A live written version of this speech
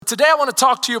Today I want to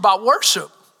talk to you about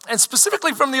worship, and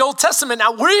specifically from the Old Testament.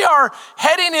 Now we are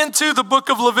heading into the book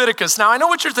of Leviticus. Now I know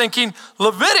what you're thinking,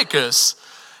 Leviticus.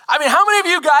 I mean, how many of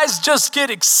you guys just get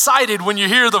excited when you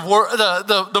hear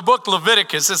the book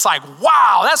Leviticus? It's like,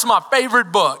 wow, that's my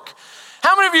favorite book.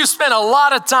 How many of you spent a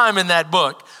lot of time in that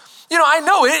book? You know, I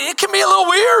know it can be a little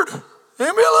weird. It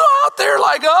can be a little out there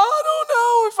like, oh, I don't know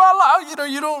if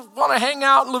you don't want to hang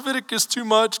out in Leviticus too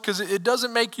much because it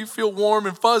doesn't make you feel warm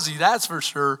and fuzzy, that's for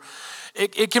sure.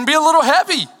 It can be a little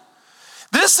heavy.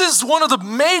 This is one of the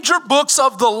major books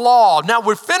of the law. Now,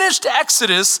 we're finished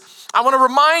Exodus. I want to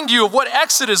remind you of what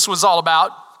Exodus was all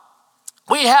about.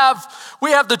 We have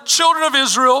the children of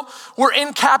Israel were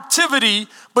in captivity,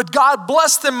 but God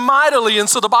blessed them mightily. And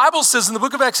so the Bible says in the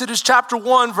book of Exodus chapter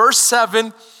 1, verse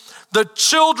 7, the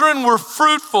children were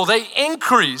fruitful. They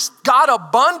increased. God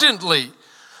abundantly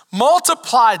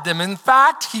multiplied them. In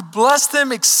fact, he blessed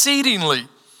them exceedingly.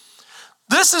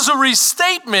 This is a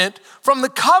restatement from the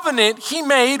covenant he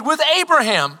made with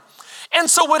Abraham. And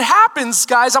so what happens,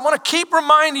 guys, I want to keep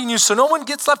reminding you so no one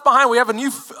gets left behind. We have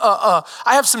I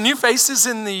have some new faces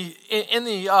in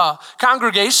the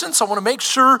congregation, so I want to make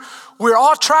sure we're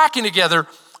all tracking together.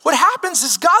 What happens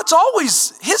is God's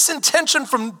always, his intention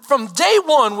from day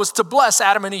one was to bless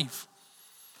Adam and Eve.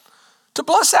 To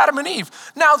bless Adam and Eve.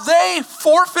 Now they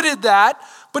forfeited that,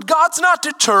 but God's not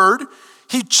deterred.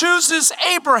 He chooses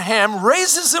Abraham,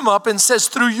 raises him up and says,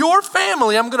 through your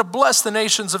family, I'm going to bless the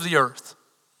nations of the earth.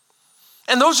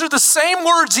 And those are the same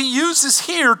words he uses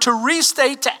here to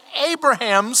restate to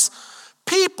Abraham's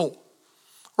people,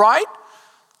 right?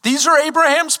 These are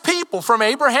Abraham's people. From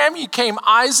Abraham, came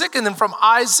Isaac, and then from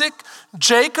Isaac,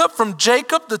 Jacob. From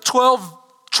Jacob, the 12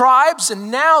 tribes, and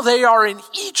now they are in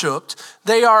Egypt.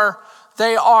 They are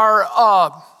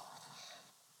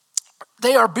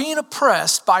being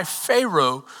oppressed by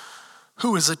Pharaoh,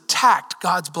 who has attacked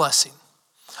God's blessing.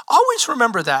 Always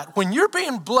remember that. When you're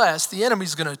being blessed, the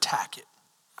enemy's going to attack it.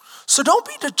 So don't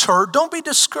be deterred. Don't be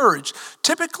discouraged.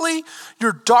 Typically,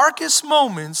 your darkest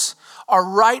moments are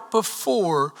right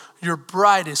before your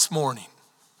brightest morning.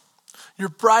 Your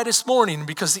brightest morning,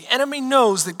 because the enemy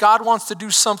knows that God wants to do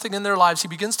something in their lives. He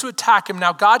begins to attack him.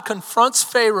 Now God confronts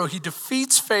Pharaoh. He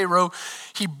defeats Pharaoh.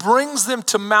 He brings them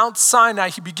to Mount Sinai.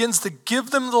 He begins to give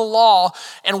them the law.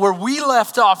 And where we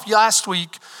left off last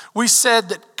week, we said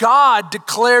that God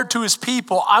declared to his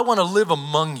people, I want to live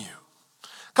among you.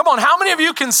 Come on, how many of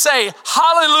you can say,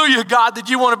 hallelujah, God, that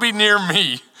you want to be near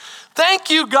me? Thank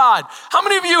you, God. How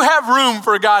many of you have room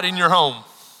for God in your home?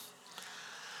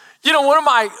 You know, one of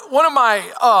my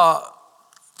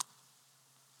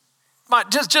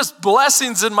just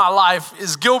blessings in my life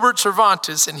is Gilbert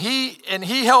Cervantes, and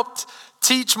he helped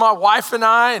teach my wife and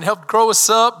I and helped grow us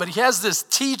up. But he has this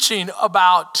teaching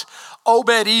about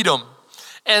Obed-Edom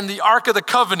and the Ark of the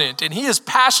Covenant, and he is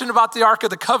passionate about the Ark of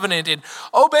the Covenant. And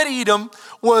Obed-Edom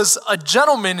was a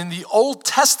gentleman in the Old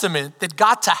Testament that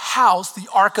got to house the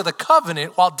Ark of the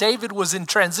Covenant while David was in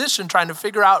transition trying to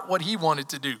figure out what he wanted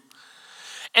to do.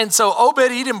 And so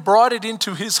Obed-Edom brought it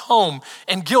into his home,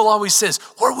 and Gil always says,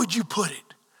 where would you put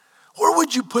it? Where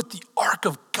would you put the Ark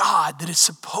of God that is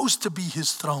supposed to be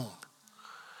his throne?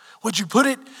 Would you put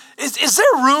it, is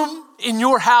there room in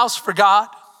your house for God?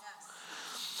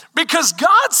 Because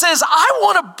God says, I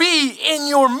want to be in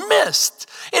your midst.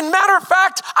 In matter of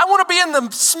fact, I want to be in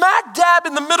the smack dab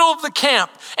in the middle of the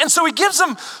camp. And so he gives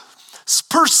them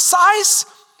precise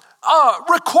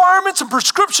requirements and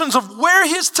prescriptions of where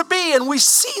he is to be. And we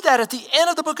see that at the end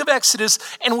of the book of Exodus,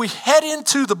 and we head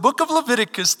into the book of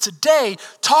Leviticus today,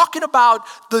 talking about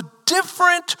the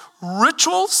different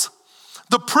rituals,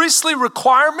 the priestly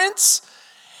requirements,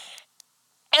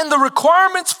 and the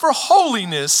requirements for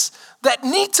holiness that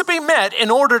need to be met in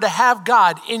order to have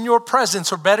God in your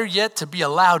presence, or better yet, to be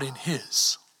allowed in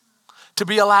his. To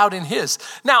be allowed in his.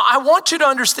 Now, I want you to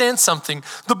understand something.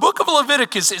 The book of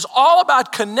Leviticus is all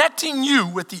about connecting you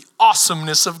with the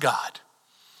awesomeness of God,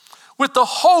 with the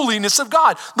holiness of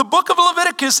God. The book of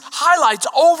Leviticus highlights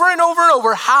over and over and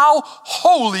over how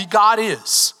holy God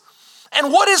is.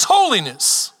 And what is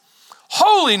holiness?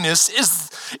 Holiness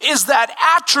is that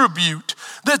attribute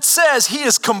that says he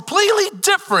is completely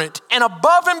different and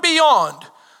above and beyond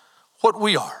what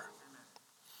we are.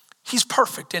 He's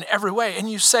perfect in every way.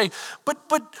 And you say, but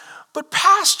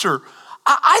Pastor,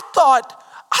 I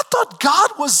thought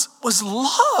God was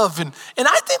love, and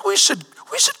I think we should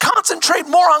concentrate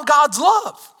more on God's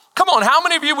love. Come on, how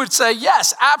many of you would say,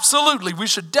 yes, absolutely, we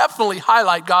should definitely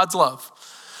highlight God's love?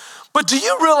 But do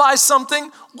you realize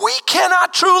something? We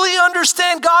cannot truly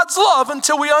understand God's love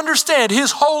until we understand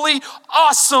his holy,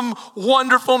 awesome,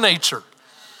 wonderful nature.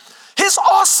 His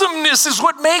awesomeness is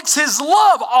what makes his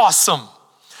love awesome.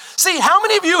 See, how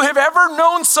many of you have ever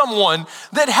known someone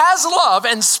that has love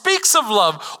and speaks of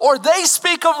love, or they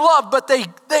speak of love, but they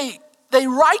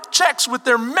write checks with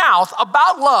their mouth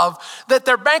about love that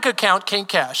their bank account can't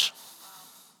cash?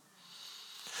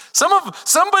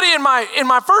 Somebody in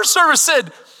my first service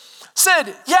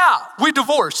said, yeah, we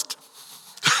divorced.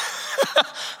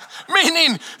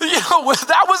 Meaning,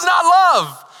 that was not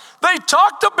love. They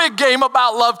talked a big game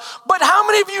about love, but how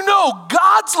many of you know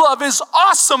God's love is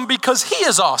awesome because he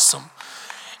is awesome?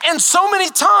 And so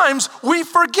many times we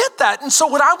forget that. And so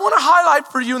what I want to highlight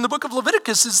for you in the book of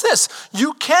Leviticus is this: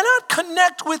 you cannot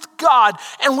connect with God.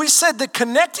 And we said that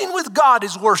connecting with God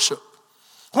is worship.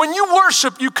 When you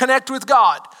worship, you connect with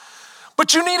God.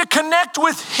 But you need to connect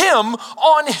with him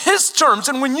on his terms.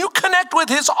 And when you connect with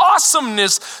his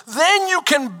awesomeness, then you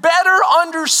can better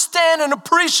understand and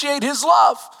appreciate his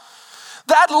love.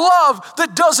 That love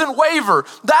that doesn't waver,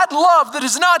 that love that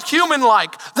is not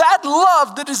human-like, that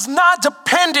love that is not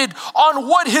dependent on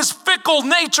what his fickle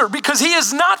nature, because he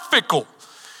is not fickle.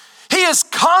 He is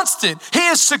constant, he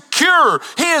is secure,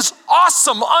 he is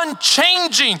awesome,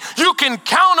 unchanging. You can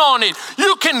count on it.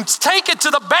 You can take it to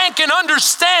the bank and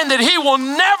understand that he will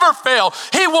never fail.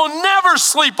 He will never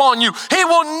sleep on you. He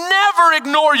will never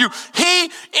ignore you.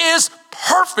 He is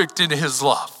perfect in his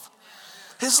love.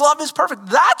 His love is perfect.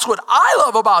 That's what I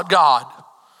love about God.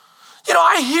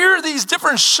 I hear these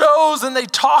different shows and they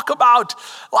talk about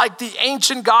like the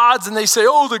ancient gods, and they say,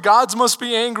 oh, the gods must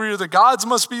be angry, or the gods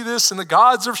must be this, and the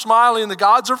gods are smiling, and the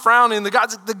gods are frowning, and the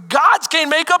gods can't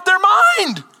make up their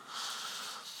mind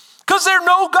because they're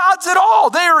no gods at all.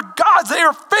 They are gods. They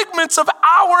are figments of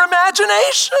our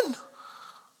imagination.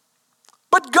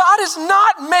 But God is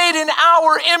not made in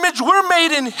our image. We're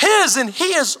made in his, and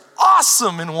he is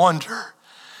awesome in wonder.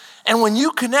 And when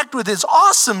you connect with his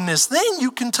awesomeness, then you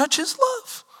can touch his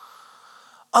love.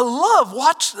 A love,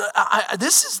 watch,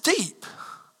 this is deep.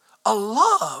 A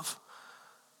love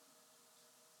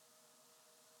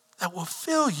that will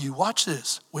fill you, watch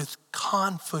this, with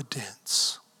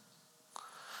confidence.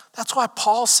 That's why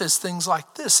Paul says things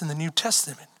like this in the New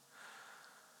Testament.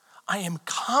 I am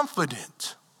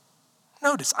confident.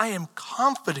 Notice, I am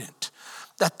confident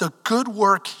that the good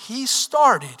work he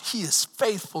started, he is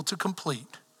faithful to complete.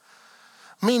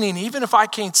 Meaning, even if I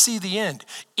can't see the end,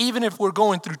 even if we're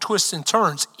going through twists and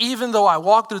turns, even though I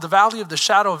walk through the valley of the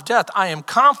shadow of death, I am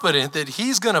confident that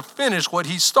he's going to finish what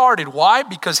he started. Why?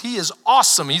 Because he is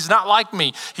awesome. He's not like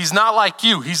me. He's not like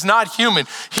you. He's not human.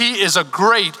 He is a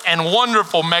great and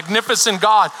wonderful, magnificent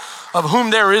God of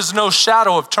whom there is no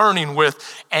shadow of turning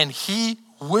with, and he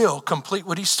will complete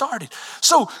what he started.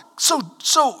 So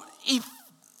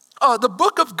the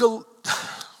book of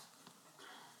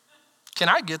can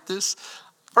I get this?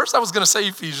 First I was going to say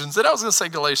Ephesians, then I was going to say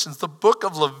Galatians. The book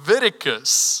of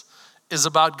Leviticus is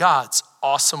about God's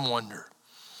awesome wonder.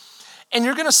 And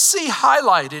you're going to see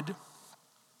highlighted,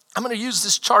 I'm going to use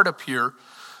this chart up here,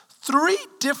 3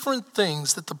 different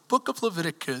things that the book of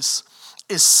Leviticus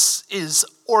is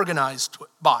organized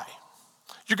by.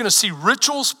 You're going to see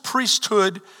rituals,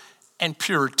 priesthood, and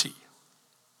purity.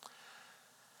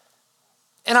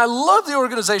 And I love the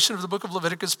organization of the book of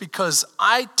Leviticus because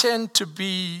I tend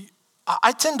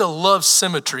to love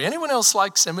symmetry. Anyone else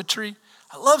like symmetry?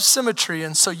 I love symmetry.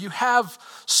 And so you have,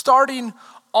 starting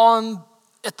on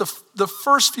at the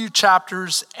first few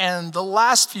chapters and the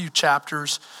last few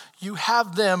chapters, you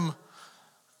have them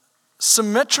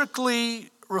symmetrically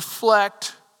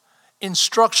reflect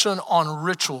instruction on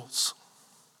rituals.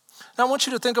 Now I want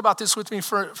you to think about this with me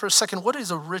for a second. What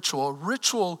is a ritual? A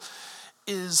ritual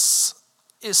is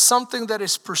something that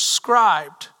is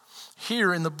prescribed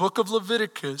here in the book of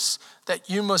Leviticus that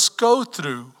you must go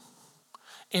through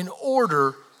in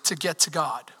order to get to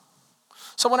God.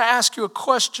 So I want to ask you a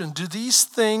question. Do these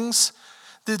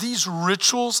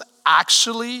rituals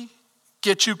actually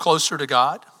get you closer to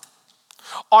God?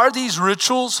 Are these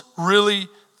rituals really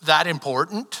that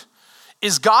important?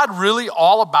 Is God really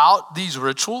all about these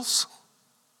rituals?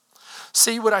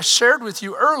 See, what I shared with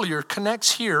you earlier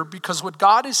connects here, because what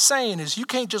God is saying is you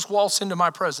can't just waltz into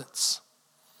my presence.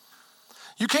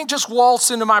 You can't just waltz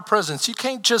into my presence. You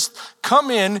can't just come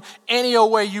in any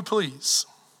old way you please.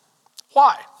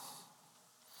 Why?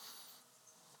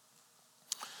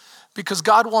 Because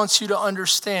God wants you to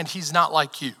understand he's not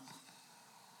like you.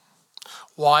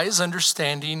 Why is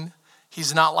understanding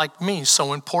he's not like me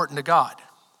so important to God?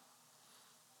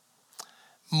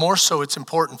 More so, it's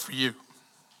important for you.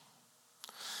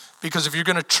 Because if you're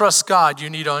going to trust God, you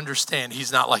need to understand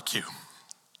he's not like you.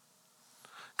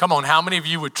 Come on, how many of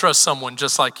you would trust someone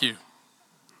just like you?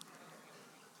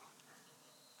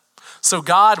 So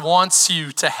God wants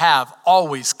you to have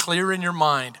always clear in your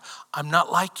mind, I'm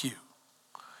not like you.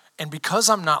 And because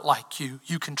I'm not like you,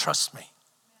 you can trust me.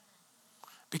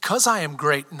 Because I am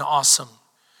great and awesome,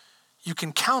 you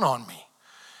can count on me.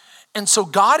 And so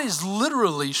God is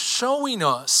literally showing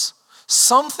us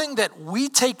something that we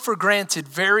take for granted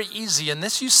very easy. And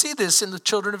you see this in the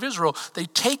children of Israel. They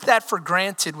take that for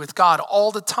granted with God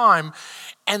all the time,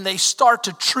 and they start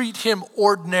to treat him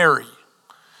ordinary.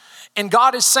 And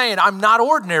God is saying, I'm not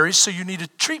ordinary, so you need to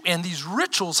treat me. And these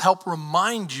rituals help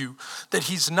remind you that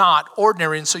he's not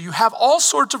ordinary. And so you have all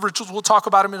sorts of rituals. We'll talk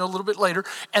about them in a little bit later.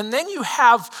 And then you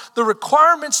have the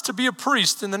requirements to be a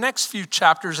priest in the next few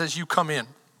chapters as you come in.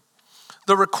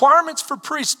 The requirements for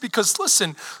priests, because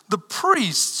listen, the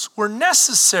priests were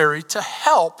necessary to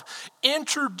help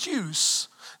introduce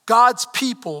God's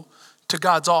people to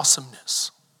God's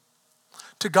awesomeness,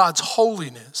 to God's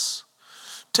holiness,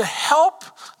 to help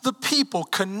the people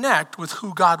connect with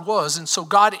who God was. And so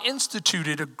God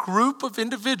instituted a group of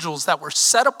individuals that were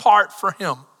set apart for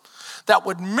him, that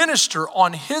would minister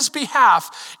on his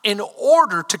behalf in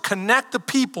order to connect the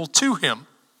people to him.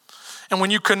 And when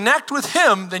you connect with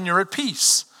him, then you're at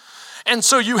peace. And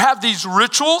so you have these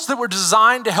rituals that were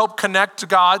designed to help connect to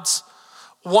God's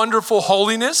wonderful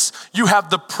holiness. You have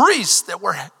the priests that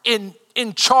were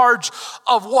in charge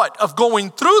of what? Of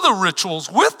going through the rituals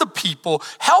with the people,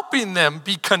 helping them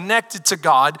be connected to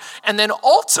God. And then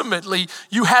ultimately,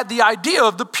 you had the idea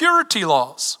of the purity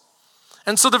laws.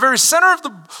 And so the very center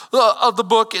of the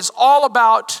book is all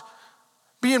about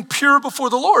being pure before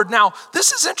the Lord. Now,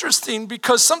 this is interesting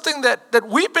because something that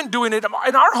we've been doing in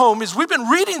our home is we've been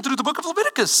reading through the book of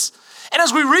Leviticus. And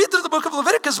as we read through the book of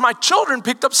Leviticus, my children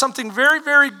picked up something very,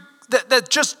 very,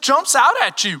 that just jumps out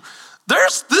at you.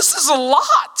 This is a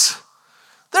lot.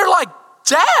 They're like,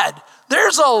 Dad,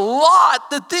 there's a lot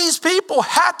that these people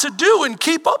had to do and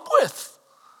keep up with.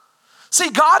 See,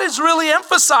 God is really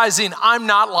emphasizing, I'm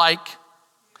not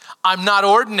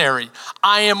ordinary.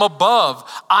 I am above.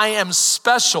 I am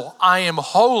special. I am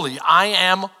holy. I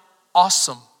am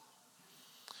awesome.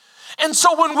 And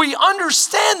so when we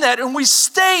understand that and we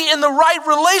stay in the right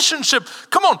relationship,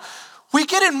 come on, we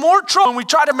get in more trouble when we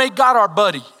try to make God our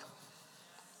buddy.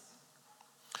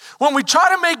 When we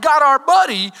try to make God our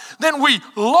buddy, then we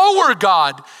lower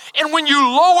God. And when you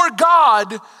lower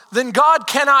God, then God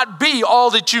cannot be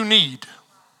all that you need.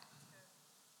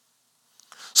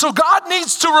 So God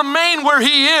needs to remain where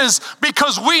he is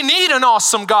because we need an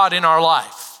awesome God in our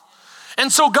life.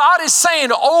 And so God is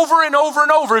saying over and over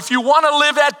and over, if you want to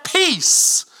live at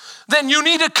peace, then you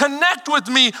need to connect with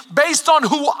me based on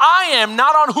who I am,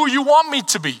 not on who you want me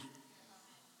to be.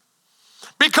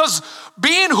 Because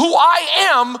being who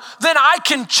I am, then I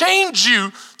can change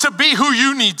you to be who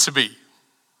you need to be.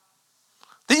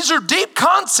 These are deep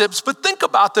concepts, but think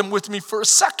about them with me for a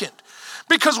second.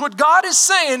 Because what God is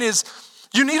saying is,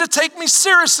 you need to take me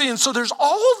seriously. And so there's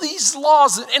all these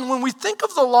laws. And when we think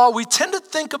of the law, we tend to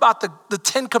think about the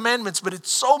 10 Commandments, but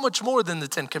it's so much more than the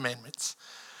 10 Commandments.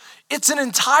 It's an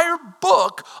entire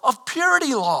book of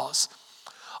purity laws,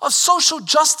 of social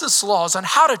justice laws on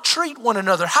how to treat one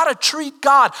another, how to treat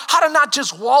God, how to not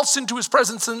just waltz into his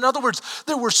presence. In other words,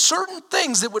 there were certain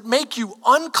things that would make you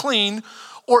unclean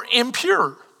or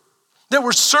impure. There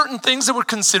were certain things that were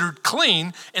considered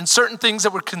clean and certain things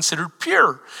that were considered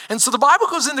pure. And so the Bible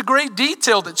goes into great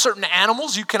detail that certain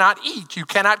animals you cannot eat, you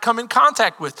cannot come in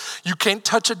contact with, you can't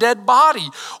touch a dead body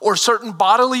or certain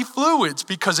bodily fluids,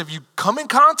 because if you come in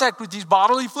contact with these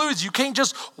bodily fluids, you can't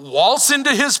just waltz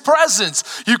into his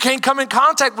presence. You can't come in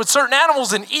contact with certain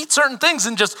animals and eat certain things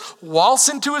and just waltz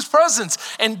into his presence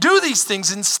and do these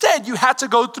things. Instead, you had to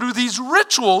go through these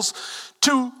rituals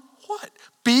to what?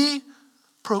 Be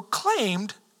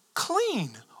proclaimed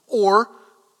clean or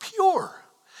pure.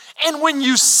 And when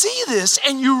you see this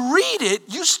and you read it,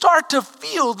 you start to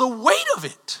feel the weight of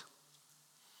it.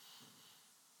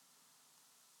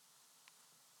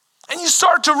 And you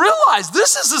start to realize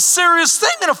this is a serious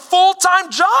thing and a full-time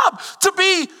job to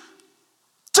be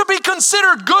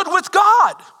considered good with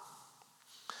God.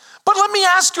 But let me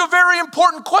ask you a very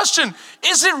important question.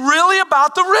 Is it really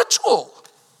about the ritual?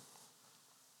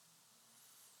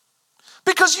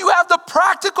 Because you have the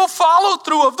practical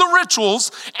follow-through of the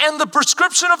rituals and the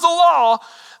prescription of the law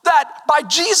that by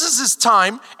Jesus'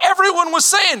 time, everyone was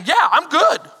saying, yeah, I'm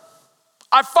good.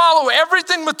 I follow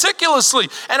everything meticulously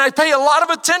and I pay a lot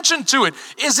of attention to it.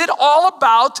 Is it all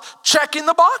about checking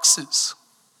the boxes?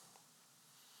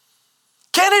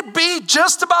 Can it be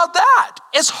just about that?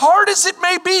 As hard as it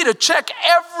may be to check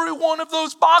every one of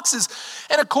those boxes.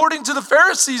 And according to the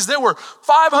Pharisees, there were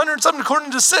 500 and something.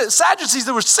 According to Sadducees,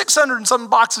 there were 600 and something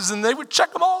boxes, and they would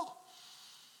check them all.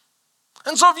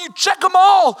 And so if you check them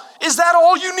all, is that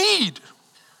all you need?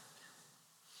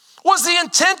 Was the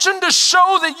intention to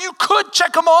show that you could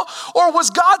check them all? Or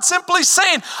was God simply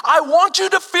saying, I want you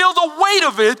to feel the weight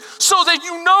of it so that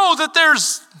you know that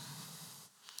there's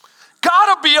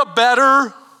gotta be a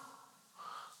better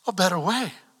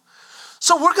way.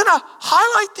 So we're gonna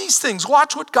highlight these things.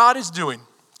 Watch what God is doing.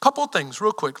 A couple of things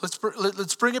real quick.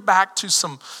 Let's bring it back to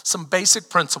some basic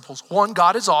principles. One,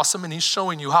 God is awesome and he's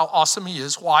showing you how awesome he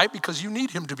is. Why? Because you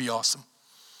need him to be awesome.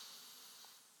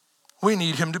 We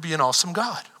need him to be an awesome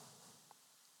God.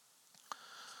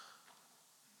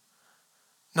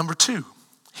 Number two,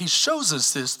 he shows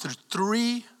us this through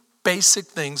three basic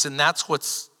things, and that's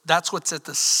what's at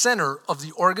the center of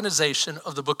the organization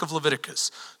of the book of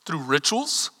Leviticus. Through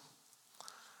rituals,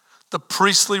 the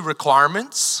priestly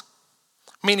requirements,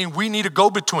 meaning we need a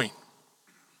go-between.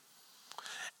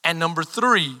 And number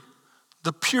three,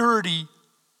 the purity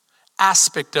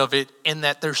aspect of it, in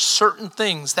that there's certain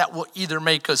things that will either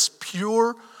make us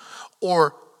pure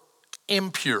or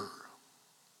impure.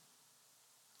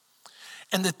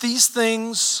 And that these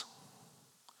things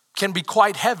can be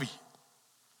quite heavy.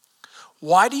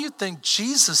 Why do you think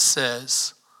Jesus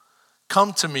says,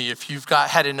 come to me if you've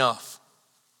had enough?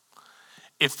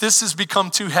 If this has become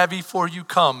too heavy for you,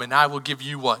 come and I will give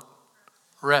you what?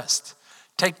 Rest.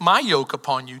 Take my yoke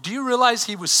upon you. Do you realize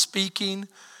he was speaking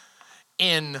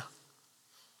in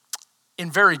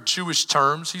very Jewish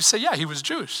terms? You say, yeah, he was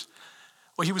Jewish.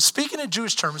 Well, he was speaking in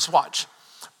Jewish terms, watch.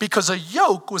 Because a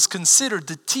yoke was considered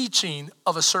the teaching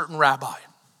of a certain rabbi.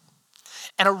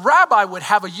 And a rabbi would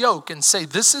have a yoke and say,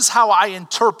 this is how I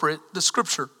interpret the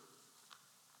scripture.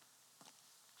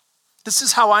 This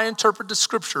is how I interpret the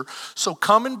scripture. So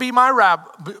come and be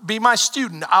my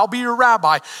student. I'll be your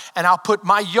rabbi and I'll put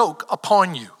my yoke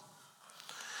upon you.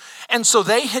 And so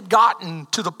they had gotten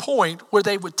to the point where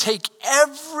they would take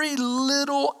every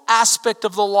little aspect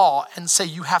of the law and say,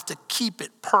 you have to keep it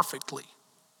perfectly.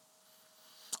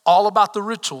 All about the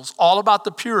rituals, all about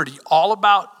the purity, all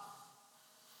about.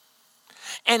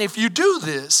 And if you do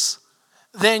this,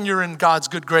 then you're in God's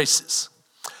good graces.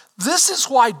 This is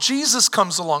why Jesus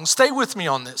comes along. Stay with me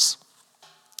on this.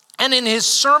 And in his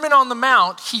Sermon on the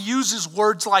Mount, he uses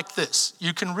words like this.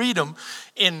 You can read them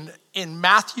in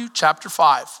Matthew chapter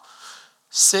 5,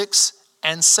 6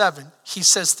 and 7. He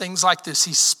says things like this.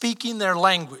 He's speaking their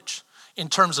language. In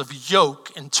terms of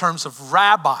yoke, in terms of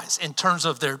rabbis, in terms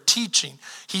of their teaching.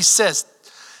 He says,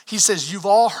 you've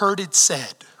all heard it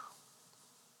said.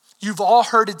 You've all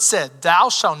heard it said, thou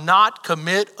shalt not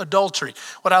commit adultery.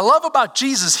 What I love about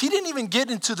Jesus, he didn't even get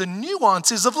into the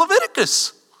nuances of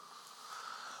Leviticus.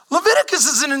 Leviticus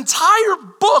is an entire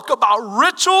book about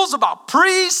rituals, about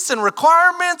priests and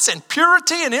requirements and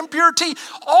purity and impurity.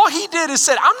 All he did is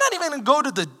said, I'm not even going to go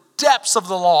to the depths of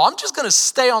the law. I'm just going to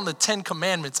stay on the 10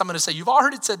 commandments. I'm going to say, you've all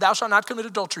heard it said, thou shalt not commit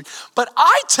adultery. But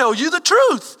I tell you the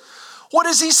truth. What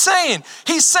is he saying?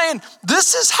 He's saying,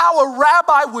 this is how a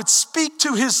rabbi would speak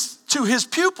to his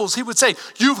pupils. He would say,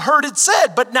 you've heard it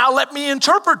said, but now let me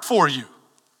interpret for you.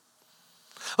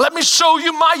 Let me show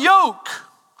you my yoke.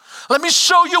 Let me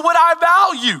show you what I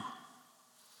value.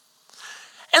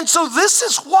 And so this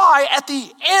is why at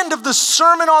the end of the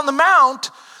Sermon on the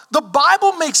Mount, the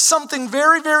Bible makes something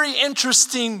very, very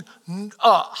interesting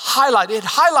highlight. It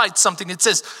highlights something. It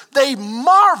says, they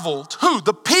marveled, who?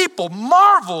 The people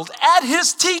marveled at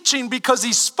his teaching because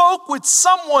he spoke with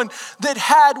someone that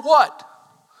had what?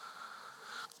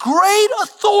 Great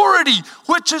authority,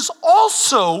 which is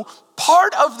also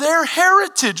part of their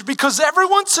heritage, because every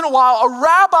once in a while a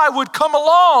rabbi would come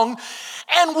along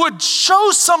and would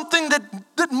show something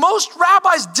that most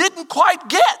rabbis didn't quite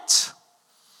get.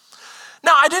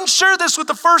 Now, I didn't share this with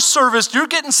the first service. You're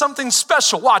getting something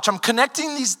special. Watch, I'm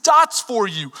connecting these dots for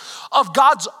you of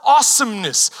God's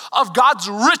awesomeness, of God's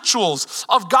rituals,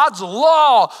 of God's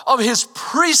law, of his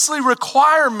priestly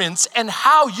requirements, and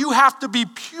how you have to be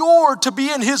pure to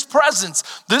be in his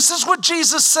presence. This is what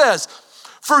Jesus says.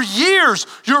 For years,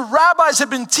 your rabbis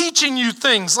have been teaching you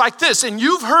things like this, and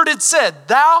you've heard it said,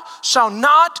 thou shalt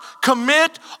not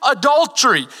commit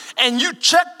adultery. And you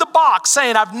check the box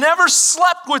saying, I've never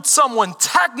slept with someone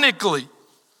technically.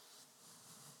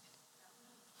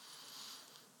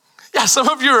 Yeah, some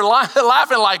of you are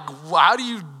laughing like, how do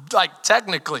you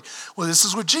technically? Well, this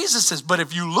is what Jesus says. But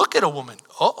if you look at a woman,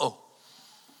 Whoa,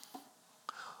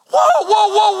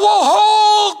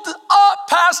 hold up,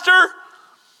 Pastor.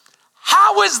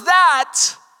 How is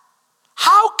that?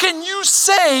 How can you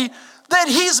say that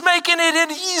he's making it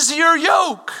an easier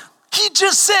yoke? He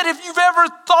just said, if you've ever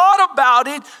thought about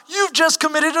it, you've just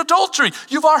committed adultery.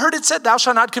 You've all heard it said, thou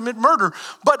shalt not commit murder.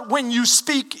 But when you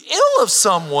speak ill of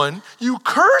someone, you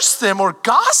curse them or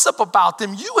gossip about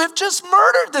them, you have just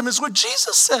murdered them, is what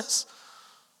Jesus says.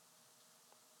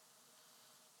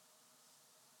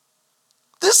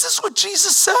 This is what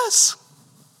Jesus says.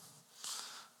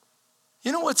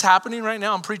 You know what's happening right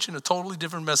now? I'm preaching a totally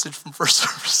different message from first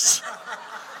service.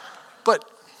 But,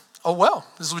 oh well,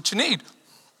 this is what you need.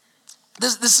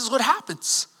 This is what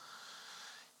happens.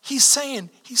 He's saying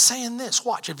this.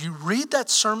 Watch, if you read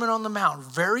that Sermon on the Mount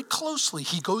very closely,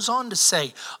 he goes on to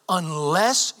say,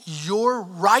 unless your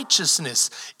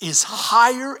righteousness is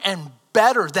higher and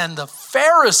better than the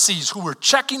Pharisees who were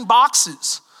checking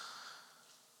boxes,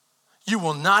 you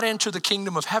will not enter the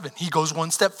kingdom of heaven. He goes one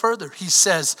step further. He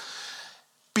says,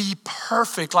 be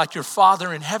perfect like your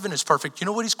Father in heaven is perfect. You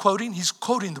know what he's quoting? He's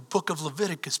quoting the book of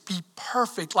Leviticus. Be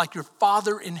perfect like your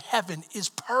Father in heaven is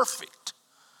perfect.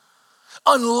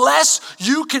 Unless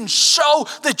you can show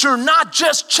that you're not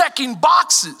just checking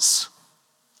boxes.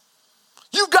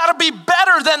 You've got to be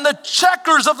better than the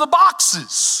checkers of the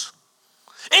boxes.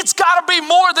 It's got to be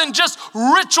more than just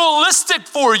ritualistic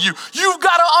for you. You've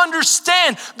got to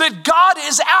understand that God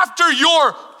is after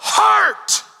your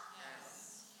heart.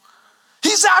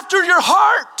 He's after your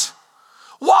heart.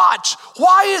 Watch.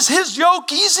 Why is his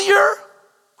yoke easier?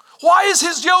 Why is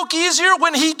his yoke easier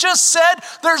when he just said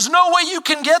there's no way you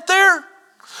can get there?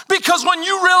 Because when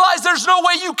you realize there's no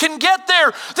way you can get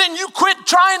there, then you quit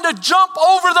trying to jump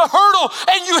over the hurdle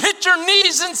and you hit your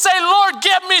knees and say, Lord,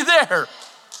 get me there.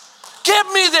 Get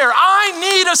me there. I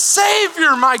need a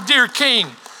Savior, my dear King.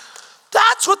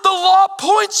 That's what the law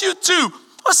points you to,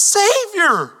 a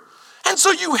Savior. And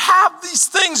so you have these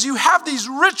things, you have these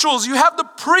rituals, you have the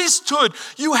priesthood,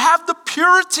 you have the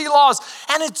purity laws,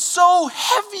 and it's so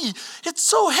heavy. It's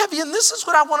so heavy. And this is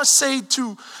what I want to say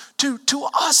to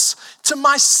us, to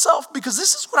myself, because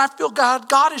this is what I feel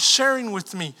God is sharing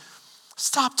with me.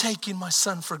 Stop taking my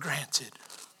son for granted.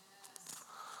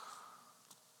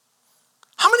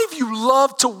 How many of you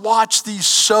love to watch these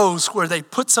shows where they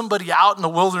put somebody out in the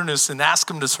wilderness and ask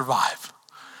them to survive?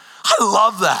 I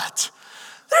love that.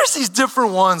 There's these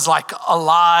different ones like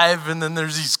Alive, and then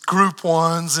there's these group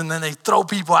ones, and then they throw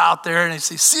people out there and they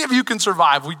say, see if you can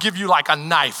survive. We give you like a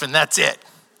knife and that's it.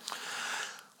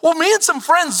 Well, me and some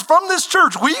friends from this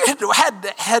church, we had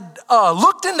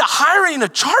looked into hiring a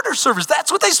charter service.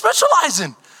 That's what they specialize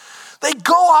in. They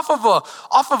go off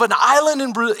of an island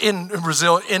in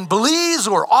Brazil, in Belize,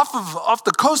 or off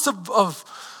the coast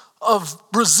of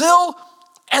Brazil,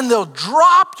 and they'll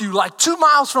drop you like 2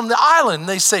 miles from the island.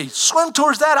 They say, swim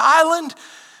towards that island.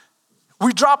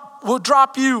 We'll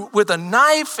drop you with a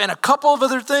knife and a couple of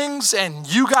other things, and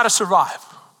you got to survive.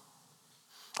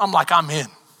 I'm like, I'm in.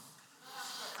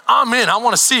 I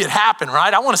want to see it happen,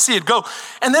 right? I want to see it go.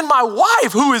 And then my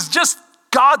wife, who is just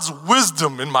God's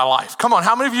wisdom in my life. Come on,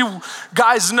 how many of you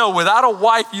guys know without a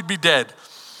wife, you'd be dead?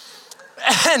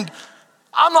 And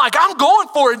I'm like, I'm going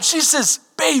for it. And she says,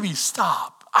 baby,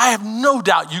 stop. I have no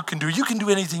doubt you can do it. You can do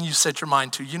anything you set your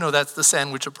mind to. You know that's the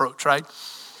sandwich approach, right?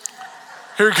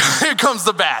 Here comes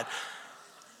the bad.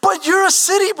 But you're a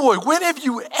city boy. When have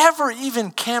you ever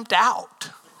even camped out?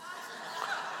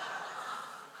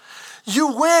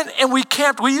 You went and we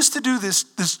camped. We used to do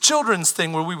this children's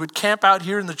thing where we would camp out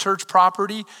here in the church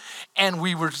property, and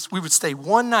we would stay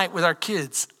one night with our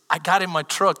kids. I got in my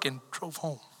truck and drove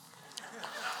home.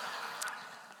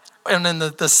 And then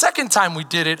the second time we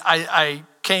did it, I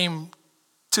came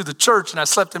to the church and I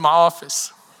slept in my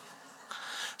office.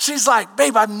 She's like,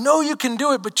 babe, I know you can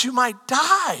do it, but you might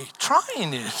die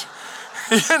trying it,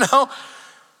 you know,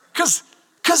 because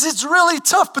it's really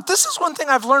tough. But this is one thing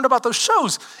I've learned about those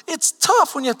shows. It's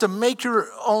tough when you have to make your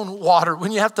own water,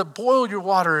 when you have to boil your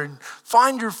water and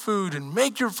find your food and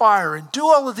make your fire and do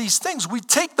all of these things. We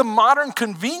take the modern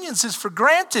conveniences for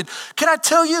granted. Can I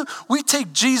tell you, we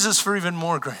take Jesus for even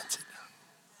more granted.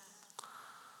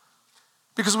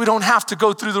 Because we don't have to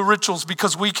go through the rituals,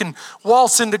 because we can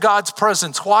waltz into God's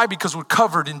presence. Why? Because we're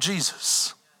covered in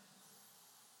Jesus.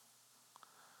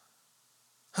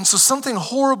 And so something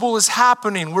horrible is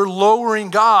happening. We're lowering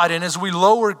God, and as we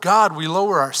lower God, we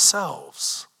lower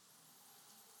ourselves.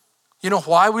 You know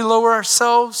why we lower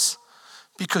ourselves?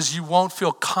 Because you won't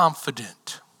feel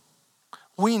confident.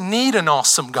 We need an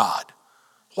awesome God.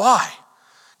 Why?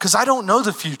 Because I don't know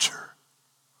the future.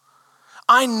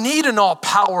 I need an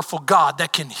all-powerful God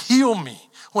that can heal me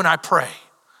when I pray.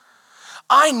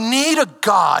 I need a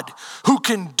God who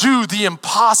can do the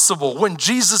impossible. When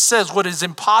Jesus says what is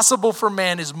impossible for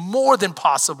man is more than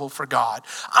possible for God.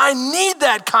 I need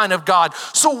that kind of God.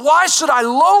 So why should I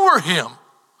lower him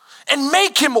and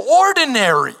make him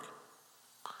ordinary.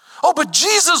 Oh, but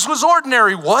Jesus was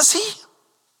ordinary. Was he?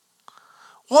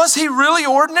 Was he really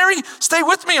ordinary? Stay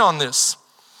with me on this.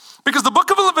 Because the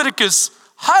book of Leviticus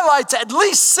highlights at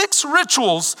least 6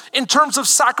 rituals in terms of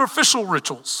sacrificial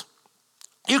rituals.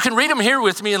 You can read them here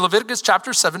with me in Leviticus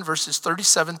chapter 7, verses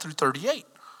 37 through 38.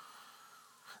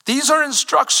 These are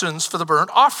instructions for the burnt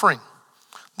offering,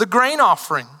 the grain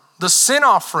offering, the sin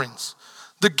offerings,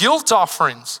 the guilt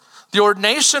offerings, the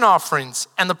ordination offerings,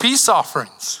 and the peace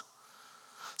offerings.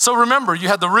 So remember, you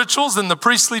had the rituals and the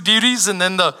priestly duties and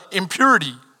then the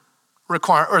impurity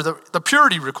the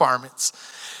purity requirements.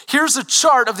 Here's a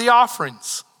chart of the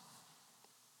offerings.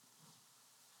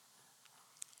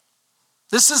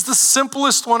 This is the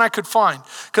simplest one I could find,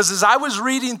 because as I was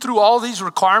reading through all these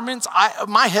requirements,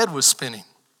 my head was spinning.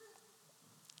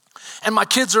 And my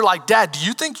kids are like, Dad, do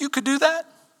you think you could do that?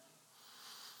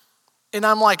 And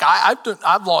I'm like,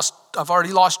 I've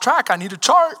already lost track. I need a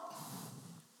chart.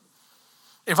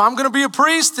 If I'm going to be a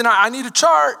priest, then I need a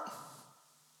chart.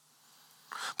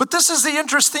 But this is the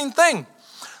interesting thing.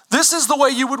 This is the way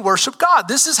you would worship God.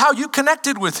 This is how you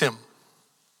connected with him.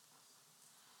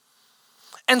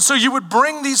 And so you would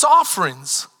bring these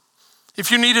offerings.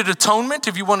 If you needed atonement,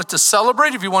 if you wanted to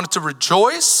celebrate, if you wanted to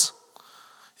rejoice,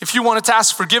 if you wanted to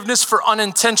ask forgiveness for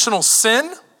unintentional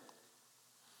sin,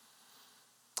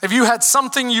 if you had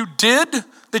something you did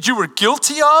that you were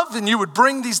guilty of, then you would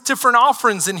bring these different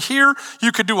offerings. And here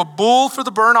you could do a bull for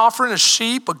the burnt offering, a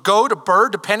sheep, a goat, a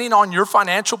bird, depending on your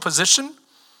financial position.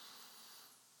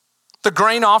 The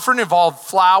grain offering involved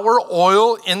flour,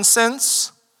 oil,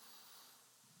 incense.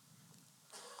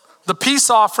 The peace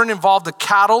offering involved the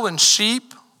cattle and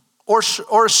sheep or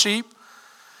a sheep.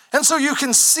 And so you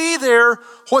can see there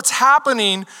what's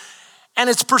happening, and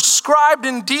it's prescribed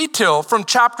in detail from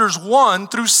chapters 1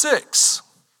 through 6.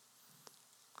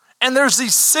 And there's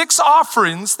these 6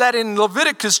 offerings that in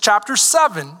Leviticus chapter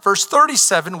 7, verse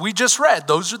 37, we just read.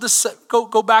 Those are the,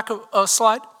 go back a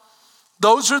slide.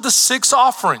 Those are the 6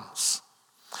 offerings.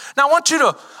 Now I want you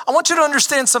to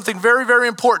understand something very, very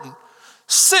important.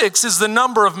 6 is the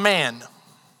number of man.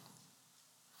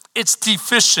 It's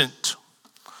deficient.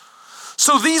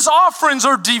 So these offerings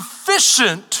are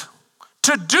deficient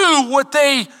to do what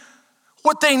they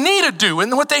need to do.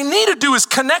 And what they need to do is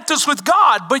connect us with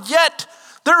God. But yet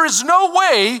there is no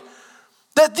way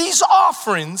that these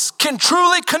offerings can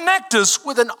truly connect us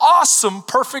with an awesome,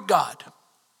 perfect God.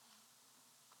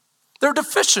 They're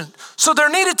deficient. So there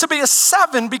needed to be a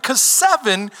 7, because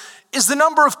 7 is the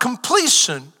number of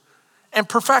completion and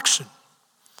perfection.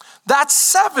 That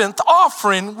 7th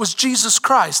offering was Jesus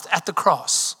Christ at the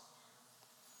cross,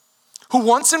 who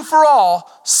once and for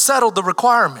all settled the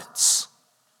requirements.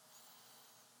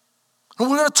 And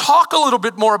we're going to talk a little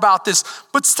bit more about this,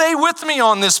 but stay with me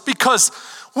on this, because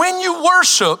when you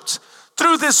worshiped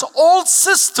through this old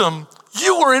system,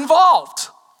 you were involved.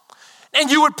 And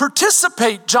you would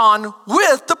participate, John,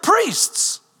 with the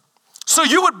priests. So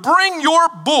you would bring your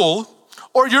bull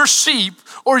or your sheep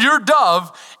or your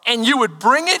dove, and you would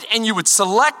bring it and you would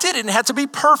select it, and it had to be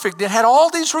perfect. It had all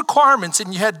these requirements,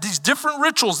 and you had these different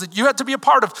rituals that you had to be a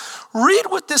part of. Read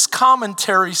what this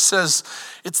commentary says.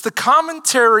 It's the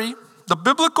commentary, the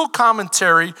biblical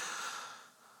commentary,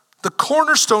 the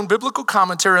cornerstone biblical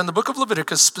commentary on the book of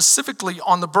Leviticus, specifically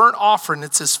on the burnt offering.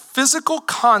 It says physical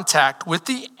contact with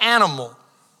the animal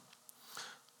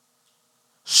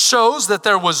shows that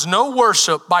there was no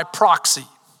worship by proxy,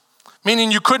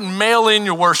 meaning you couldn't mail in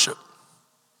your worship.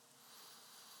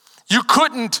 You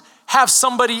couldn't have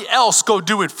somebody else go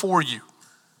do it for you.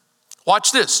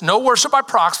 Watch this. No worship by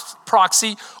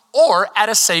proxy or at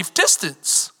a safe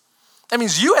distance. That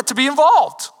means you had to be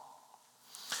involved.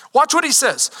 Watch what he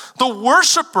says. The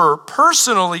worshiper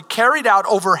personally carried out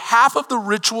over half of the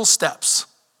ritual steps,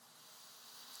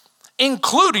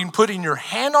 including putting your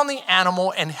hand on the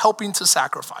animal and helping to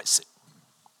sacrifice it.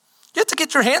 You had to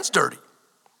get your hands dirty.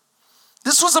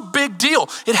 This was a big deal.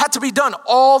 It had to be done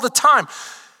all the time.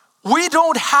 We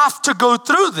don't have to go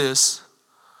through this,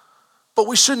 but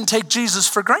we shouldn't take Jesus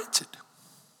for granted.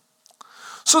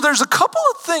 So there's a couple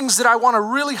of things that I want to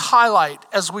really highlight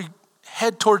as we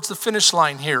head towards the finish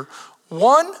line here.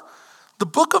 One, the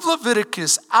book of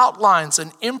Leviticus outlines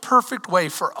an imperfect way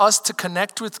for us to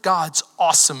connect with God's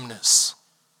awesomeness.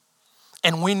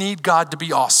 And we need God to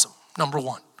be awesome, number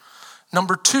 1.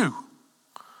 Number 2,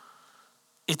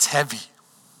 it's heavy.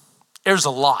 There's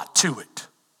a lot to it.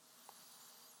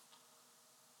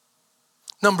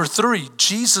 Number 3,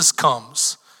 Jesus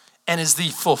comes and is the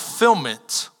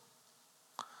fulfillment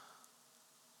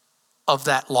of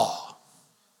that law.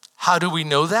 How do we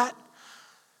know that?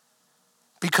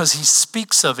 because he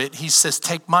speaks of it. He says,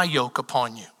 take my yoke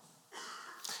upon you.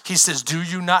 He says, do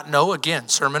you not know, again,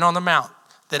 Sermon on the Mount,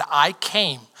 that I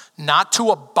came not to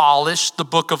abolish the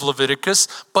book of Leviticus,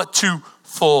 but to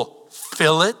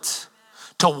fulfill it,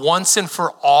 to once and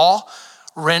for all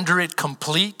render it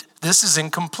complete. This is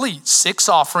incomplete. 6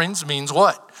 offerings means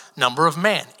what? Number of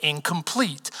man,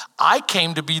 incomplete. I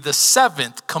came to be the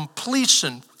 7th,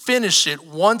 completion, finish it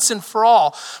once and for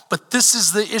all. But this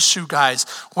is the issue, guys.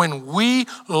 When we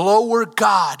lower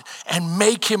God and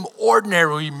make him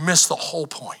ordinary, we miss the whole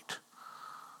point.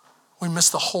 We miss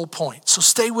the whole point. So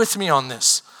stay with me on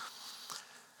this.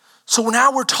 So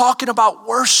now we're talking about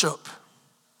worship.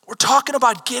 We're talking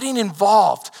about getting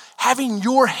involved, having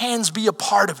your hands be a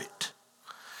part of it.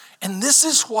 And this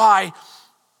is why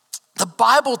the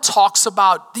Bible talks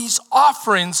about these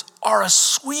offerings are a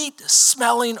sweet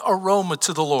smelling aroma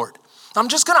to the Lord. I'm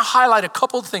just going to highlight a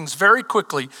couple of things very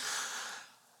quickly.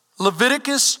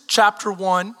 Leviticus chapter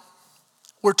 1,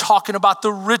 we're talking about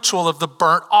the ritual of the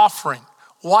burnt offering.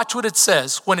 Watch what it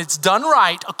says. When it's done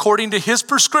right, according to his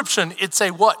prescription, it's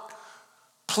a what?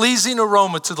 Pleasing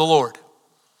aroma to the Lord.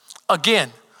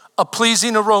 Again, a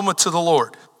pleasing aroma to the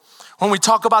Lord. When we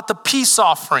talk about the peace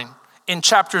offering in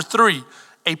chapter 3,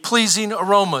 a pleasing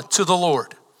aroma to the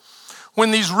Lord.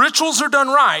 When these rituals are done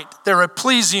right, they're a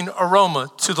pleasing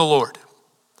aroma to the Lord.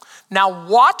 Now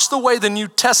watch the way the New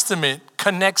Testament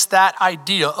connects that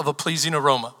idea of a pleasing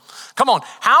aroma. Come on,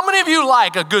 how many of you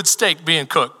like a good steak being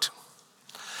cooked?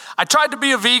 I tried to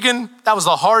be a vegan. That was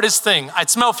the hardest thing. I'd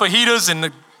smell fajitas and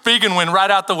the vegan went right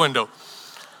out the window.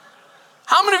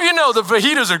 How many of you know the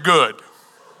fajitas are good?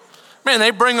 Man,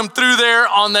 they bring them through there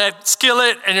on that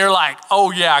skillet and you're like, oh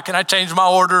yeah, can I change my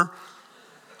order?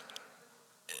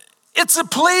 It's a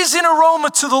pleasing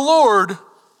aroma to the Lord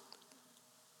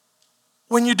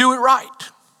when you do it right.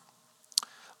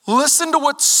 Listen to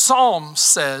what Psalm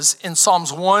says in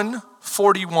Psalms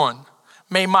 141.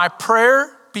 May my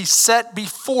prayer be set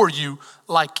before you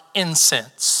like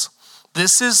incense.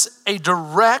 This is a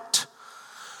direct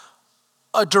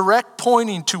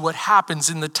pointing to what happens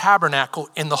in the tabernacle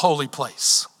in the holy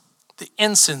place, the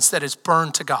incense that is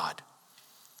burned to God.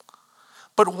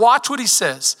 But watch what he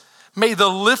says. May the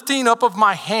lifting up of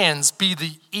my hands be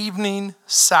the evening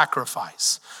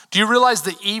sacrifice. Do you realize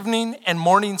the evening and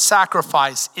morning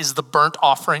sacrifice is the burnt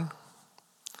offering?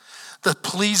 The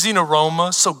pleasing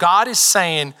aroma. So God is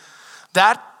saying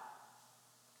that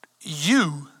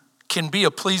you can be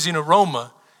a pleasing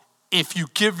aroma if you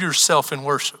give yourself in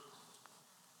worship.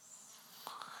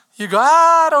 You go,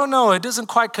 I don't know, it doesn't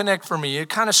quite connect for me. You're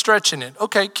kind of stretching it.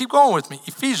 Okay, keep going with me.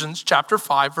 Ephesians chapter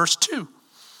 5, verse 2.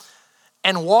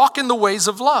 And walk in the ways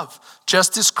of love,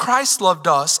 just as Christ loved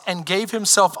us and gave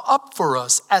himself up for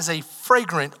us as a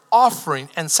fragrant offering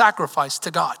and sacrifice to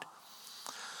God.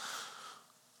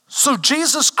 So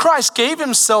Jesus Christ gave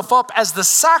himself up as the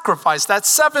sacrifice. That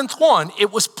 7th one,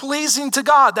 it was pleasing to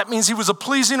God. That means he was a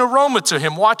pleasing aroma to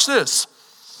him. Watch this.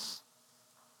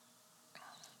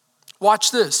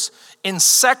 Watch this. In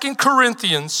 2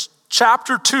 Corinthians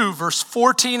chapter 2, verse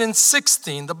 14 and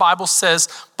 16, the Bible says,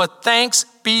 but thanks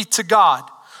be to God,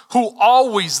 who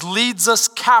always leads us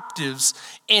captives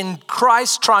in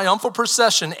Christ's triumphal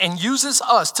procession and uses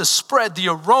us to spread the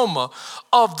aroma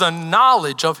of the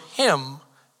knowledge of him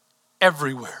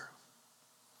everywhere.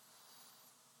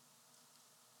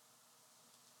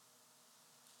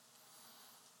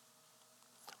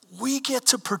 We get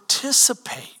to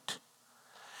participate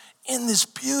in this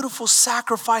beautiful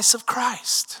sacrifice of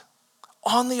Christ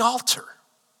on the altar.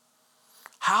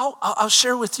 How? I'll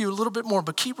share with you a little bit more,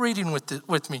 but keep reading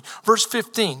with me. Verse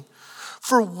 15.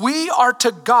 For we are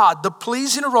to God the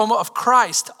pleasing aroma of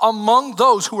Christ among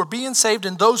those who are being saved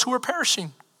and those who are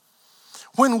perishing.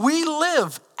 When we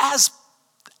live as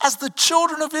the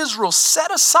children of Israel,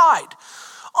 set aside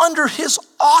under his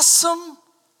awesome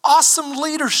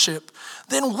leadership,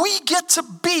 then we get to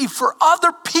be for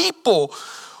other people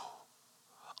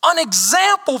an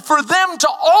example for them to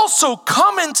also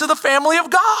come into the family of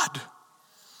God.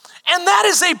 And that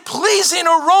is a pleasing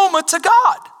aroma to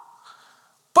God.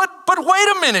 But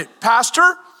wait a minute,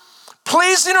 Pastor.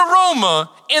 Pleasing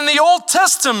aroma in the Old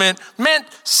Testament meant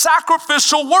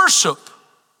sacrificial worship.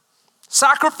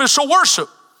 Sacrificial worship.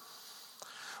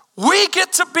 We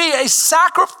get to be a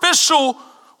sacrificial,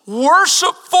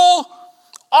 worshipful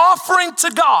offering to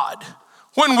God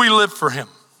when we live for him.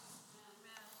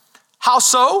 How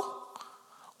so?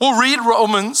 We'll read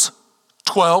Romans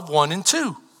 12, 1 and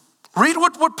 2. Read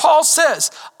what Paul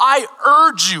says. I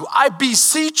urge you, I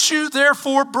beseech you,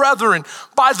 therefore, brethren,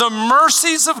 by the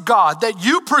mercies of God, that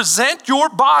you present your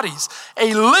bodies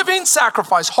a living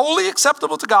sacrifice, wholly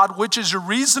acceptable to God, which is your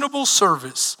reasonable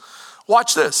service.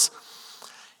 Watch this.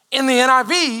 In the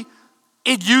NIV,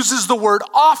 it uses the word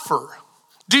offer.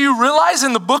 Do you realize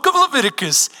in the book of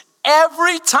Leviticus,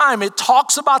 every time it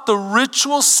talks about the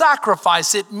ritual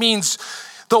sacrifice, it means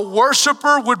the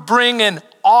worshiper would bring an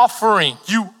offering.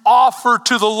 You offer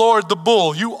to the Lord the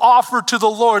bull. You offer to the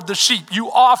Lord the sheep.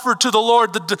 You offer to the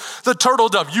Lord the turtle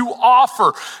dove. You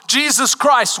offer. Jesus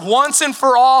Christ once and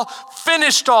for all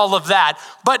finished all of that.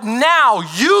 But now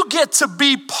you get to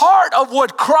be part of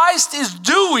what Christ is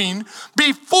doing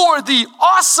before the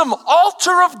awesome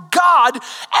altar of God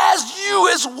as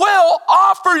you as well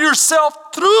offer yourself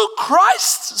through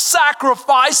Christ's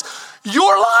sacrifice,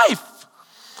 your life.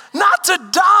 Not to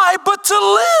die, but to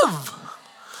live.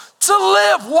 To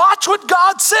live. Watch what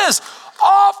God says.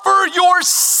 Offer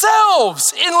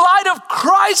yourselves in light of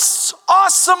Christ's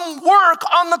awesome work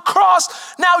on the cross.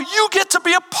 Now you get to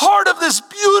be a part of this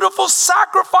beautiful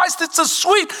sacrifice that's a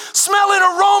sweet smelling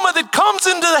aroma that comes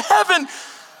into heaven.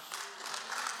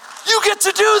 You get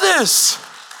to do this.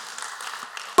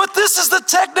 But this is the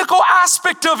technical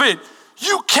aspect of it.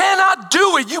 You cannot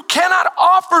do it. You cannot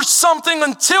offer something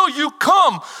until you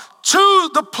come to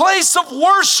the place of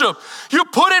worship. You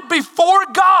put it before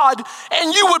God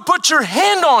and you would put your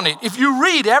hand on it. If you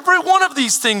read every one of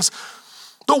these things,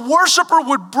 the worshiper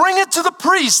would bring it to the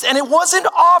priest and it wasn't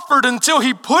offered until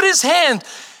he put his hand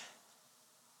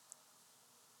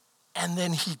and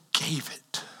then he gave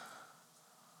it.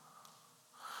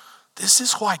 This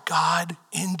is why God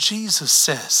in Jesus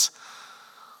says,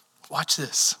 watch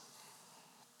this.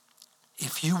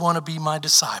 If you want to be my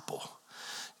disciple,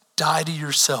 die to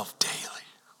yourself daily.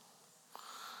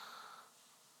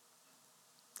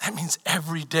 That means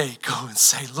every day go and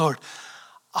say, Lord,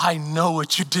 I know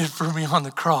what you did for me on the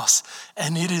cross,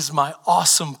 and it is my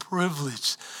awesome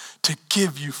privilege to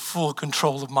give you full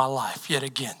control of my life yet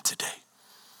again today.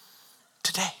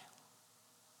 Today.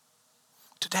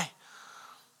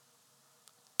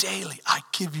 Daily, I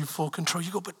give you full control.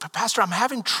 You go, but Pastor, I'm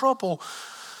having trouble.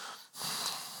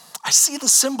 I see the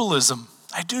symbolism,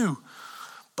 I do.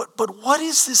 But what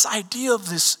is this idea of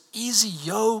this easy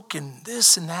yoke and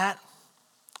this and that?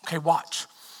 Okay, watch.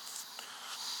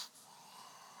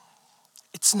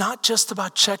 It's not just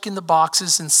about checking the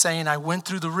boxes and saying, I went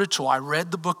through the ritual. I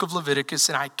read the book of Leviticus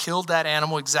and I killed that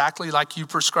animal exactly like you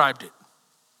prescribed it.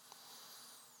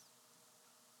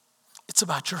 It's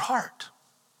about your heart.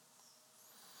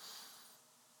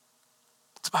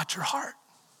 It's about your heart.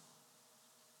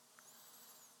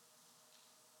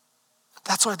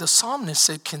 That's why the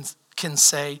psalmist can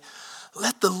say,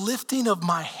 let the lifting of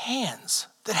my hands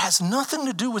that has nothing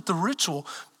to do with the ritual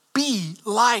be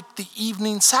like the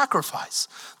evening sacrifice.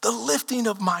 The lifting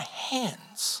of my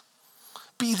hands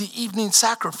be the evening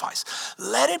sacrifice.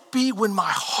 Let it be when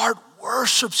my heart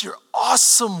worships your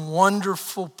awesome,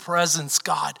 wonderful presence,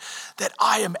 God, that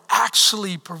I am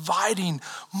actually providing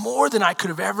more than I could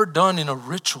have ever done in a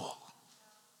ritual.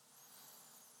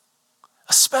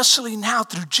 Especially now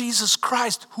through Jesus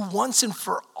Christ, who once and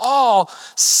for all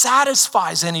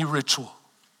satisfies any ritual.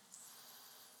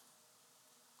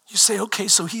 You say, okay,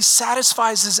 so he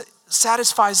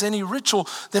satisfies any ritual,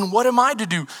 then what am I to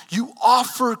do? You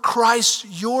offer Christ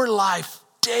your life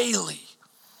daily.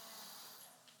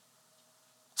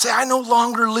 Say, I no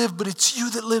longer live, but it's you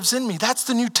that lives in me. That's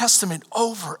the New Testament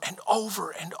over and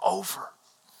over and over.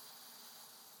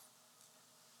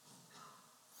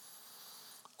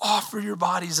 Offer your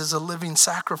bodies as a living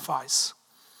sacrifice.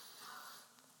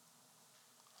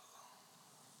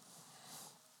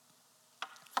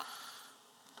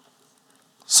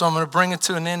 So I'm going to bring it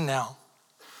to an end now.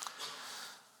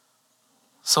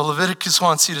 So Leviticus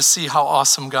wants you to see how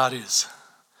awesome God is.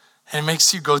 And it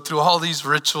makes you go through all these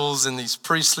rituals and these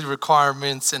priestly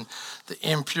requirements and the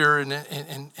impure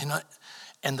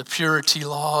and the purity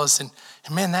laws. And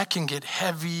man, that can get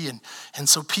heavy. And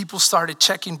so people started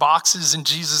checking boxes, and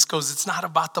Jesus goes, it's not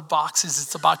about the boxes,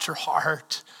 it's about your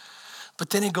heart. But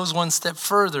then it goes one step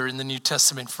further in the New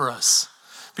Testament for us.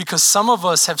 Because some of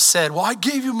us have said, well, I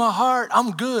gave you my heart,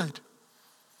 I'm good.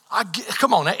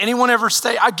 Come on, anyone ever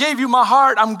say, I gave you my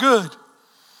heart, I'm good.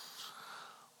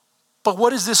 But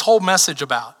what is this whole message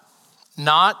about?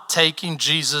 Not taking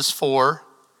Jesus for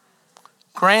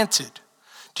granted.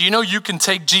 Do you know you can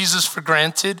take Jesus for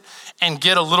granted and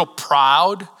get a little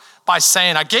proud by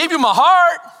saying, I gave you my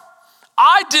heart.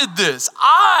 I did this.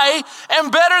 I am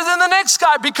better than the next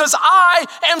guy because I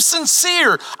am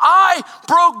sincere. I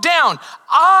broke down.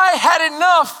 I had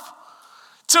enough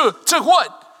to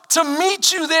what? To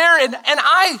meet you there, and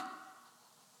I.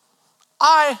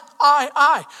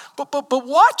 But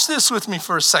watch this with me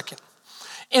for a second.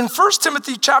 In 1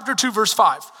 Timothy chapter 2, verse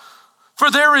 5,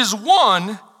 for there is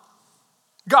one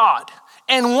God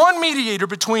and one mediator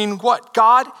between what?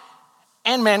 God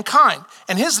and mankind,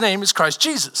 and his name is Christ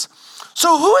Jesus.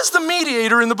 So who is the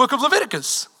mediator in the book of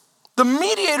Leviticus? The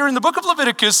mediator in the book of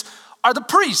Leviticus are the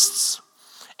priests.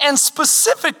 And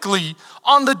specifically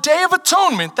on the Day of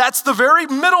Atonement, that's the very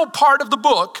middle part of the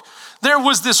book, there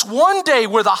was this one day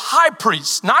where the high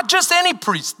priest, not just any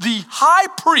priest, the high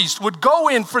priest would go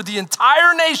in for the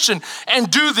entire nation and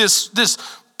do this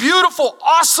beautiful,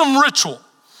 awesome ritual.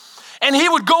 And he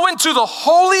would go into the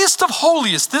holiest of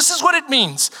holiest. This is what it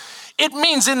means. It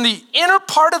means in the inner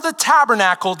part of the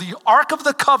tabernacle, the Ark of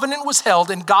the Covenant was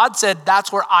held, and God said,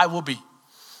 that's where I will be.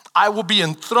 I will be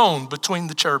enthroned between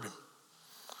the cherubim.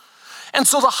 And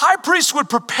so the high priest would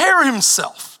prepare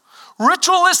himself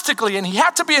ritualistically, and he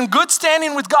had to be in good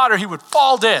standing with God or he would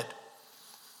fall dead.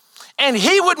 And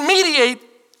he would mediate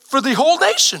for the whole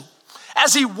nation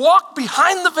as he walked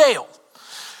behind the veil.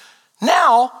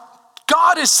 Now,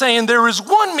 God is saying there is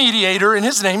one mediator and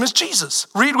his name is Jesus.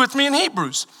 Read with me in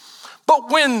Hebrews. But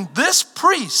when this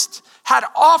priest had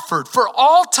offered for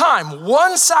all time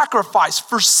one sacrifice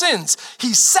for sins,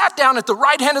 he sat down at the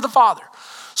right hand of the Father.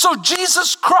 So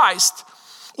Jesus Christ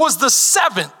was the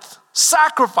seventh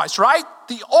sacrifice, right?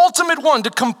 The ultimate one to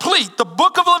complete the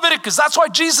book of Leviticus. That's why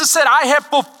Jesus said, I have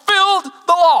fulfilled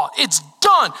the law. It's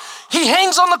done. He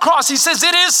hangs on the cross. He says,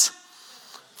 it is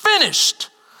finished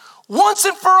once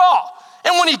and for all.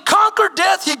 And when he conquered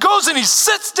death, he goes and he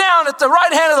sits down at the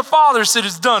right hand of the Father and said,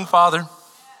 it's done, Father.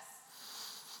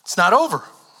 It's not over.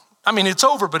 I mean, it's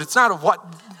over, but it's not what,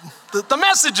 the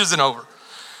message isn't over.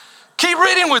 Keep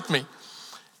reading with me.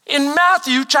 In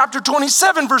Matthew chapter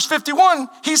 27, verse 51,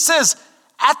 he says,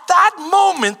 at that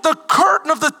moment, the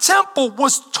curtain of the temple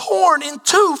was torn in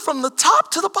two from the top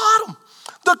to the bottom.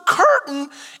 The curtain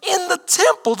in the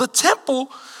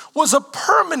temple was a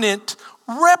permanent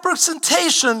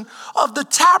representation of the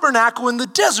tabernacle in the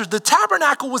desert. The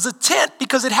tabernacle was a tent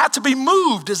because it had to be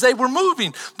moved as they were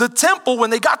moving. The temple, when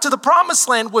they got to the promised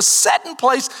land, was set in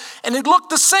place and it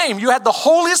looked the same. You had the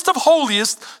holiest of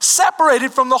holiest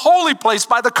separated from the holy place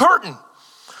by the curtain.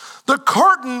 The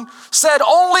curtain said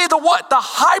only the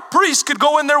high priest could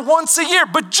go in there once a year,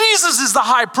 but Jesus is the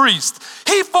high priest.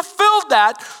 He fulfilled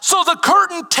that, so the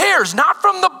curtain tears, not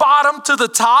from the bottom to the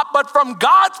top, but from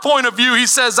God's point of view. He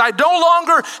says, I no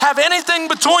longer have anything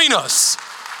between us.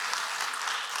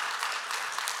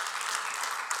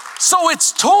 So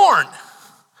it's torn.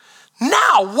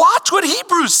 Now, watch what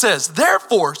Hebrews says.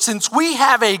 Therefore, since we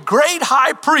have a great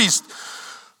high priest,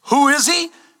 who is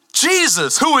he?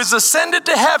 Jesus, who is ascended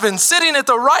to heaven, sitting at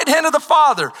the right hand of the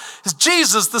Father, is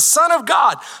Jesus, the Son of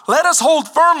God. Let us hold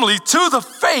firmly to the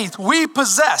faith we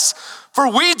possess.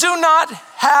 For we do not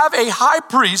have a high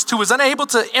priest who is unable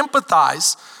to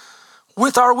empathize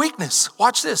with our weakness.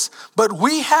 Watch this. But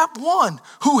we have one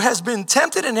who has been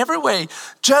tempted in every way,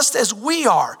 just as we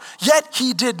are, yet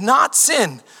he did not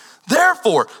sin.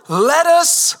 Therefore, let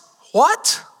us,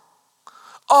 what?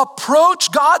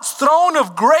 Approach God's throne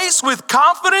of grace with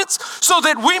confidence so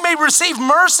that we may receive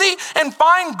mercy and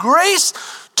find grace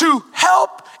to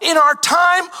help in our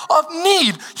time of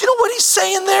need. You know what he's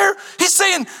saying there? He's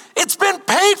saying it's been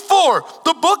paid for.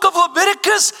 The book of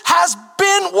Leviticus has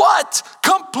been what?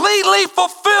 Completely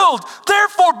fulfilled.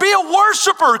 Therefore, be a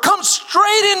worshiper. Come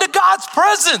straight into God's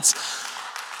presence.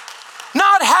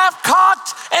 Not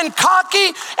half-cocked and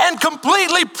cocky and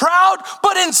completely proud,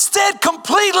 but instead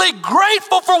completely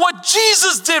grateful for what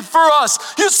Jesus did for us.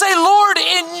 You say, Lord,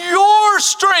 in your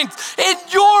strength, in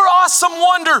your awesome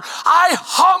wonder, I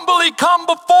humbly come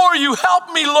before you.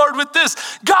 Help me, Lord, with this.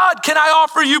 God, can I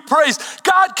offer you praise?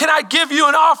 God, can I give you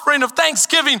an offering of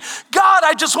thanksgiving? God,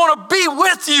 I just want to be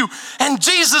with you. And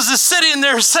Jesus is sitting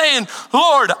there saying,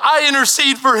 Lord, I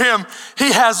intercede for him.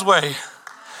 He has way.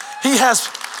 He has.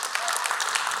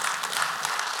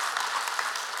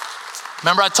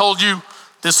 Remember I told you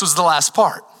this was the last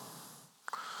part.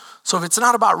 So if it's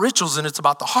not about rituals and it's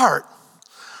about the heart,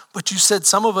 but you said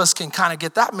some of us can kind of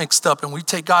get that mixed up and we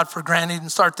take God for granted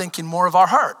and start thinking more of our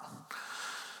heart.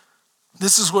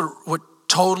 This is what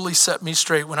totally set me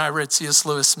straight when I read C.S.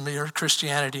 Lewis' Mere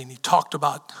Christianity, and he talked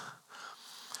about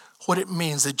what it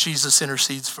means that Jesus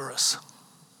intercedes for us.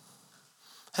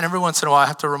 And every once in a while I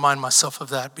have to remind myself of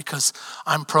that because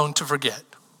I'm prone to forget.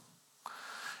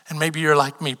 And maybe you're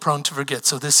like me, prone to forget.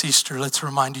 So this Easter, let's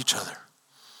remind each other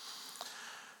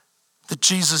that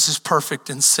Jesus is perfect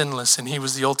and sinless, and he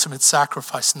was the ultimate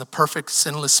sacrifice, and the perfect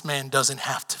sinless man doesn't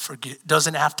have to forgive,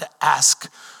 doesn't have to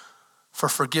ask for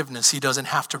forgiveness. He doesn't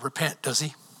have to repent, does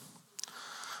he?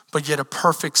 But yet a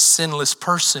perfect sinless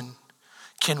person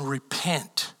can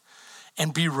repent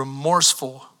and be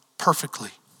remorseful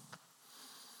perfectly.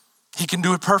 He can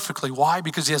do it perfectly. Why?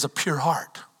 Because he has a pure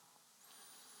heart.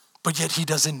 But yet he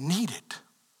doesn't need it.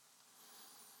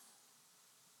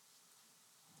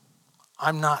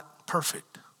 I'm not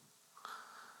perfect.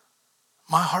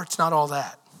 My heart's not all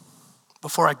that.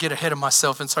 Before I get ahead of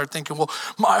myself and start thinking, well,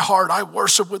 my heart, I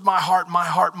worship with my heart, my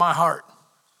heart, my heart.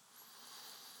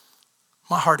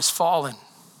 My heart is fallen.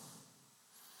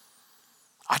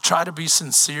 I try to be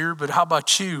sincere, but how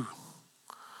about you?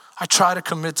 I try to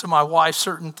commit to my wife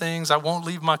certain things. I won't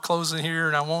leave my clothes in here,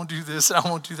 and I won't do this, and I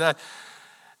won't do that.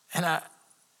 And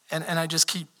I just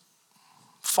keep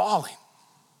falling.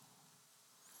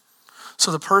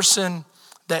 So the person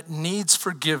that needs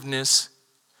forgiveness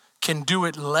can do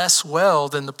it less well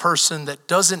than the person that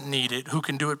doesn't need it, who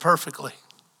can do it perfectly.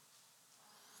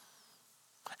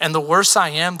 And the worse I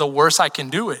am, the worse I can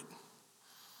do it.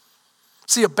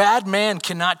 See, a bad man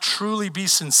cannot truly be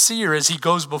sincere as he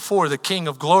goes before the King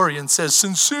of Glory and says,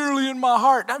 sincerely in my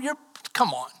heart. Now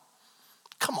come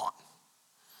on.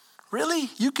 Really?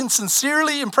 You can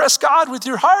sincerely impress God with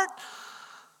your heart?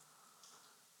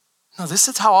 No, this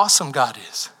is how awesome God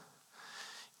is.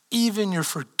 Even your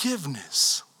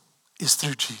forgiveness is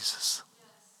through Jesus.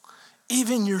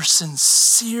 Even your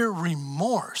sincere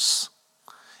remorse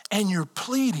and your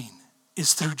pleading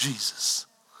is through Jesus.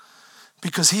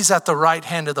 Because he's at the right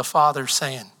hand of the Father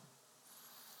saying,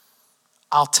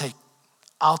 I'll take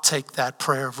that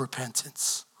prayer of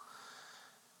repentance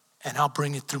and I'll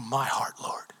bring it through my heart,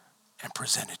 Lord, and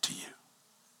present it to you.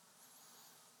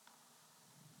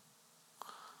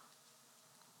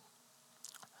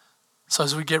 So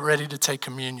as we get ready to take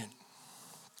communion,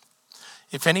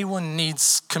 if anyone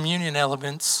needs communion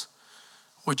elements,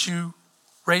 would you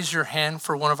raise your hand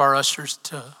for one of our ushers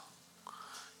to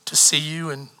see you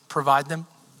and provide them?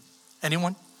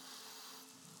 Anyone?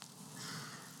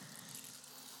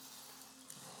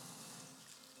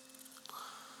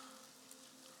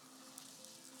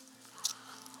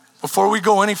 Before we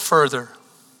go any further,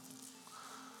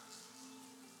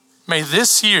 may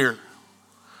this year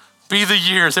be the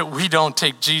year that we don't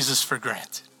take Jesus for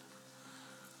granted.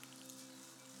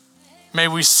 May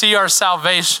we see our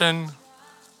salvation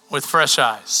with fresh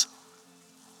eyes.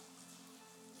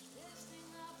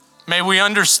 May we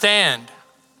understand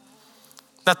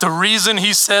that the reason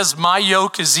he says my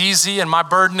yoke is easy and my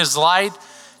burden is light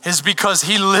is because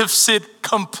he lifts it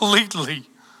completely.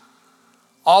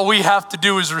 All we have to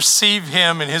do is receive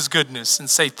him and his goodness and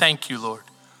say, thank you, Lord.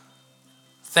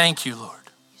 Thank you, Lord.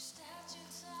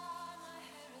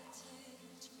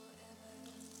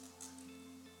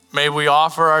 May we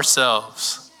offer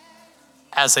ourselves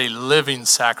as a living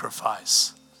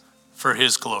sacrifice for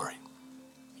his glory.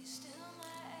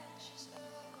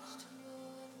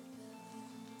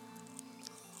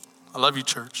 I love you,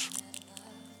 church.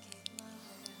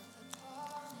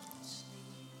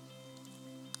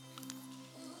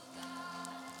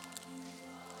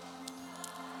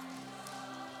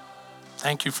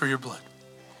 Thank you for your blood.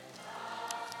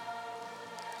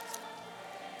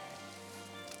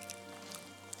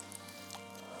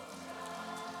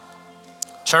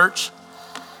 Church,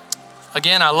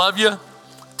 again, I love you.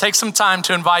 Take some time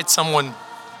to invite someone.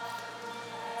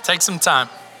 Take some time.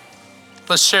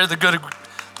 Let's share the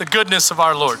goodness of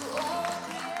our Lord.